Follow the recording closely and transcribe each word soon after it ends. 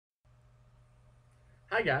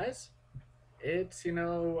Hi guys. It's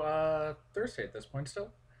Thursday at this point still.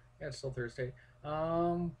 Yeah, it's still Thursday.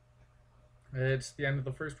 Um, it's the end of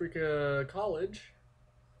the first week of college,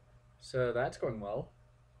 so that's going well.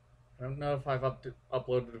 I don't know if I've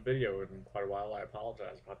uploaded a video in quite a while. I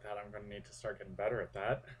apologize about that. I'm gonna need to start getting better at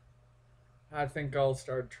that. I think I'll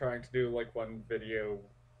start trying to do like one video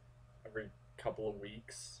every couple of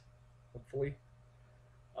weeks, hopefully.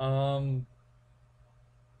 Um,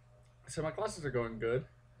 so my classes are going good,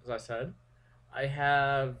 as I said. I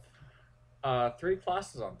have three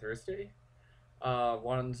classes on Thursday.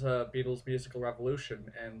 One's Beatles Musical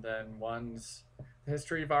Revolution, and then one's the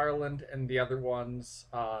history of Ireland, and the other one's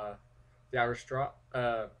the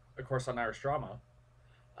a course on Irish drama.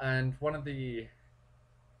 And one of the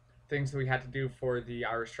things that we had to do for the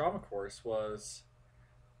Irish drama course was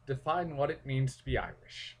define what it means to be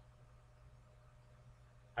Irish.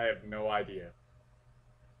 I have no idea.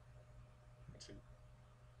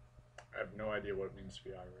 I have no idea what it means to be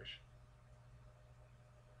Irish.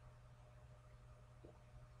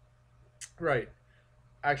 Right.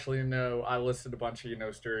 Actually, no. I listed a bunch of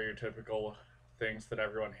stereotypical things that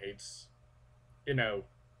everyone hates. You know,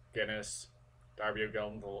 Guinness, Darby O'Gill,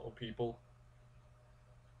 the little people.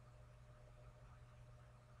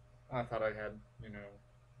 I thought I had,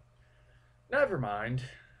 Never mind.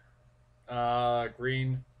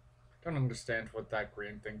 Green. Don't understand what that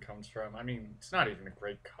green thing comes from. I mean, it's not even a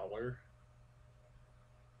great color.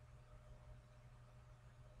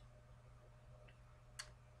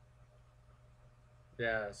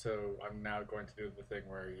 Yeah, so I'm now going to do the thing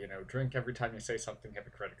where, drink every time you say something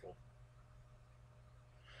hypocritical.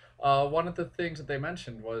 One of the things that they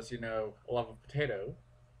mentioned was, a love of potato.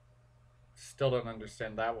 Still don't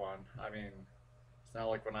understand that one. I mean, it's not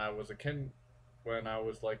like when I was a kid, when I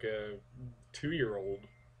was like a 2 year old.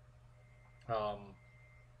 Um,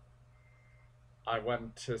 I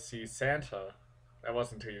went to see Santa. I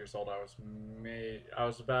wasn't 2 years old. I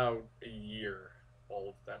was about a year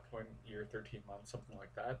old at that point, year 13 months, something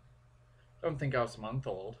like that. I don't think I was a month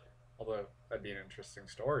old, although that'd be an interesting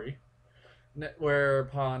story.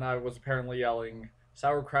 Whereupon I was apparently yelling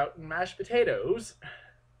sauerkraut and mashed potatoes.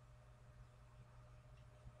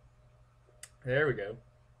 There we go.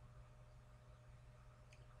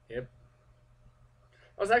 Yep.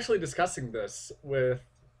 I was actually discussing this with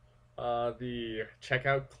the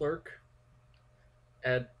checkout clerk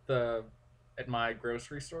at the at my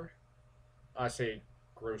grocery store. I say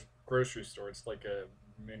grocery store. It's like a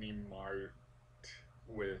mini mart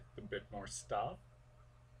with a bit more stuff.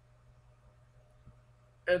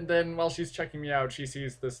 And then while she's checking me out, she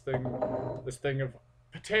sees this thing of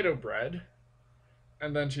potato bread,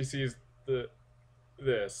 and then she sees the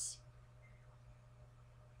this.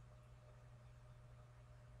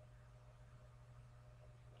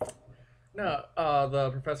 No, the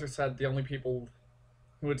professor said the only people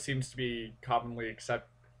who it seems to be commonly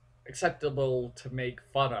acceptable to make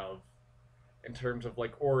fun of in terms of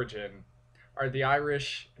like origin are the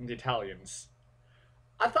Irish and the Italians.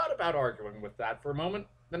 I thought about arguing with that for a moment,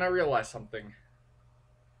 then I realized something.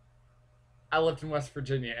 I lived in West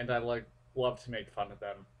Virginia and I like love to make fun of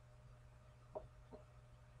them.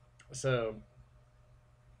 So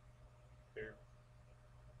here,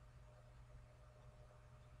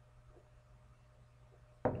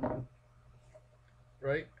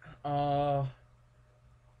 right? Uh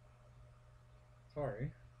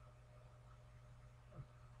Sorry.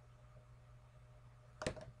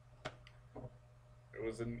 It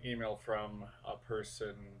was an email from a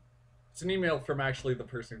person. It's an email from actually the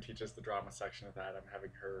person who teaches the drama section of that. I'm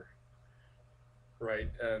having her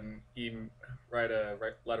write an write a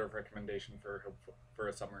letter of recommendation for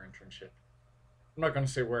a summer internship. I'm not going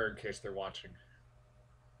to say where in case they're watching.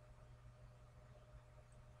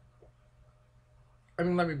 I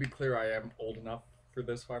mean, let me be clear. I am old enough for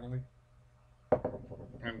this finally,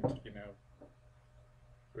 and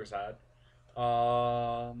there's that.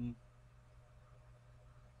 Um,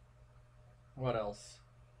 what else?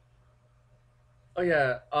 Oh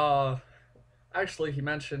yeah. Actually, he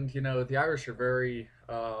mentioned the Irish are very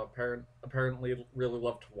apparently really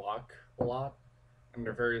love to walk a lot, and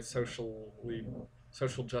they're very social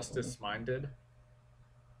justice minded.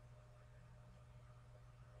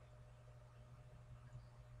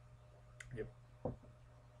 Yep.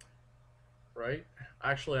 Right.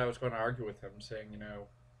 Actually, I was going to argue with him, saying,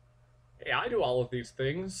 hey, I do all of these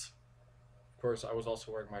things. Of course, I was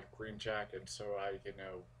also wearing my green jacket, so I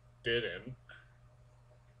didn't.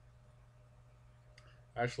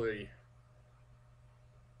 Actually,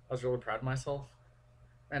 I was really proud of myself.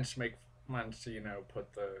 Managed to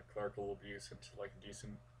put the clerical abuse into like a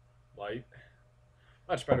decent light.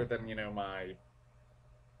 Much better than my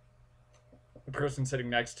the person sitting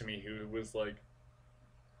next to me who was like,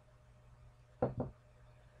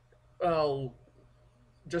 well,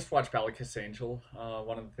 just watch Kiss Angel.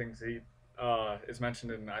 One of the things he is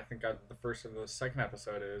mentioned in, I think, the first or the second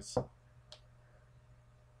episode is,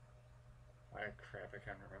 crap, I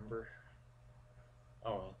can't remember.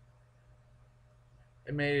 Oh well.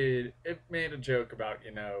 It made a joke about,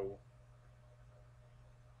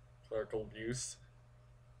 clerical abuse.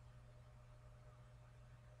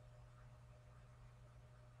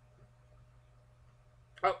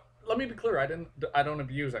 Oh, let me be clear. I don't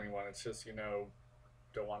abuse anyone. It's just,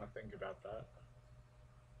 don't want to think about that.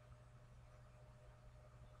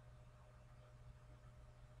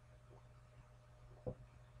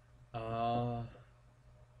 Uh,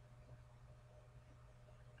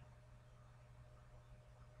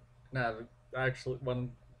 no, actually,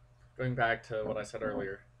 when going back to what I said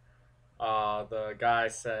earlier, the guy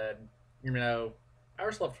said, I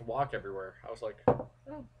just love to walk everywhere. I was like, oh,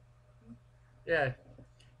 yeah.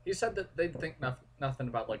 He said that they'd think nothing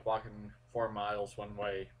about like walking 4 miles one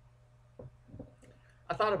way.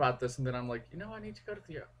 I thought about this, and then I'm like, I need to go to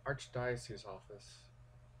the archdiocese office.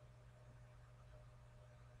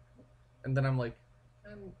 And then I'm like,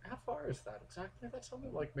 and how far is that exactly? That's only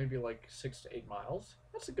like maybe like 6 to 8 miles.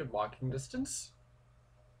 That's a good walking distance.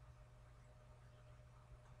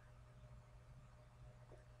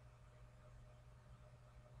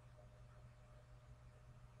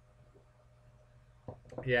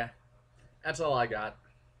 Yeah, that's all I got.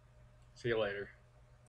 See you later.